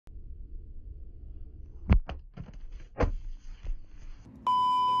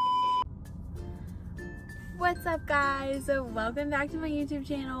What's up, guys? So welcome back to my YouTube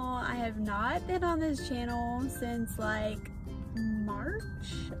channel. I have not been on this channel since like March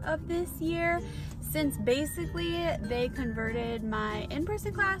of this year, since basically they converted my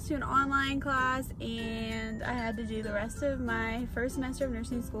in-person class to an online class and I had to do the rest of my first semester of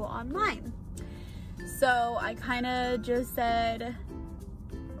nursing school online. So I kind of just said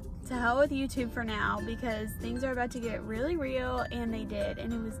to hell with YouTube for now because things are about to get really real, and they did,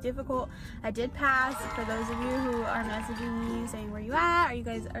 and it was difficult. I did pass. For those of you who are messaging me saying where you at,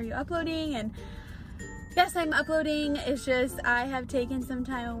 are you uploading? And yes, I'm uploading. It's just I have taken some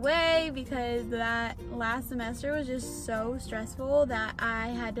time away because that last semester was just so stressful that I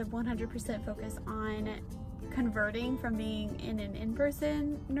had to 100% focus on converting from being in an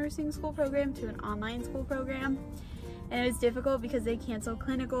in-person nursing school program to an online school program. And it was difficult because they canceled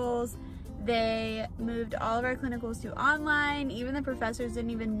clinicals. They moved all of our clinicals to online. Even the professors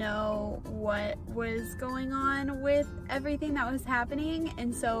didn't even know what was going on with everything that was happening.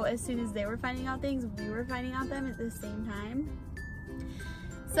 And so as soon as they were finding out things, we were finding out them at the same time.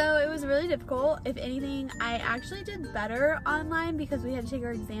 So it was really difficult. If anything, I actually did better online because we had to take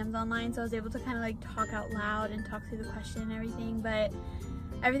our exams online. So I was able to kind of like talk out loud and talk through the question and everything. But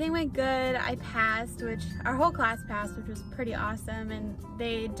everything went good. I passed, which our whole class passed, which was pretty awesome, and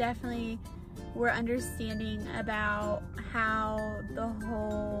they definitely were understanding about how the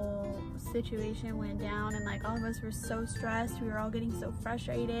whole situation went down, and like all of us were so stressed. We were all getting so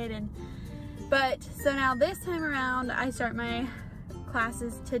frustrated, but so now this time around I start my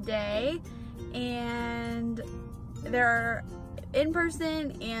classes today, and they're in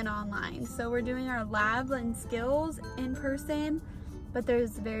person and online. So we're doing our lab and skills in person, but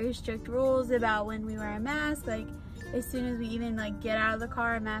there's very strict rules about when we wear a mask. Like as soon as we even like get out of the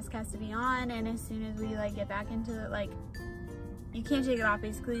car, a mask has to be on, and as soon as we like get back into it, like you can't take it off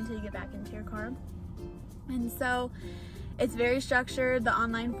basically until you get back into your car. And so it's very structured, the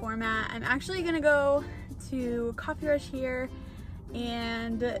online format. I'm actually gonna go to Coffee Rush here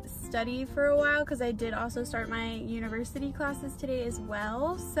and study for a while because I did also start my university classes today as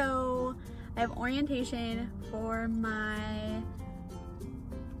well. So I have orientation for my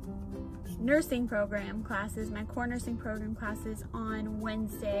nursing program classes, my core nursing program classes on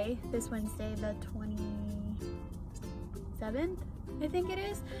Wednesday, this Wednesday, the 27th, I think it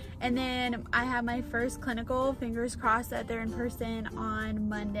is. And then I have my first clinical, fingers crossed that they're in person, on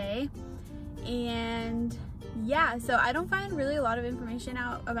Monday. And yeah, so I don't find really a lot of information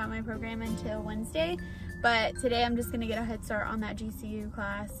out about my program until Wednesday, but today I'm just gonna get a head start on that GCU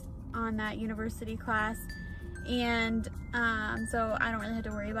class, on that university class. And so I don't really have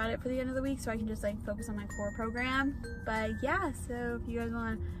to worry about it for the end of the week, so I can just like focus on my core program. But yeah, so if you guys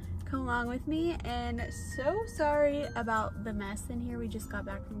want to come along with me, and so sorry about the mess in here. We just got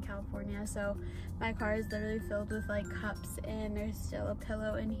back from California, so my car is literally filled with like cups, and there's still a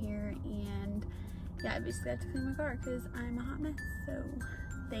pillow in here, and yeah, I basically have to clean my car because I'm a hot mess. So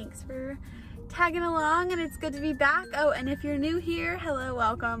thanks for tagging along, and it's good to be back. Oh, and if you're new here, hello,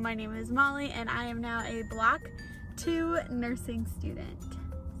 welcome. My name is Molly, and I am now a Block 2 nursing student.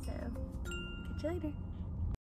 So, catch you later.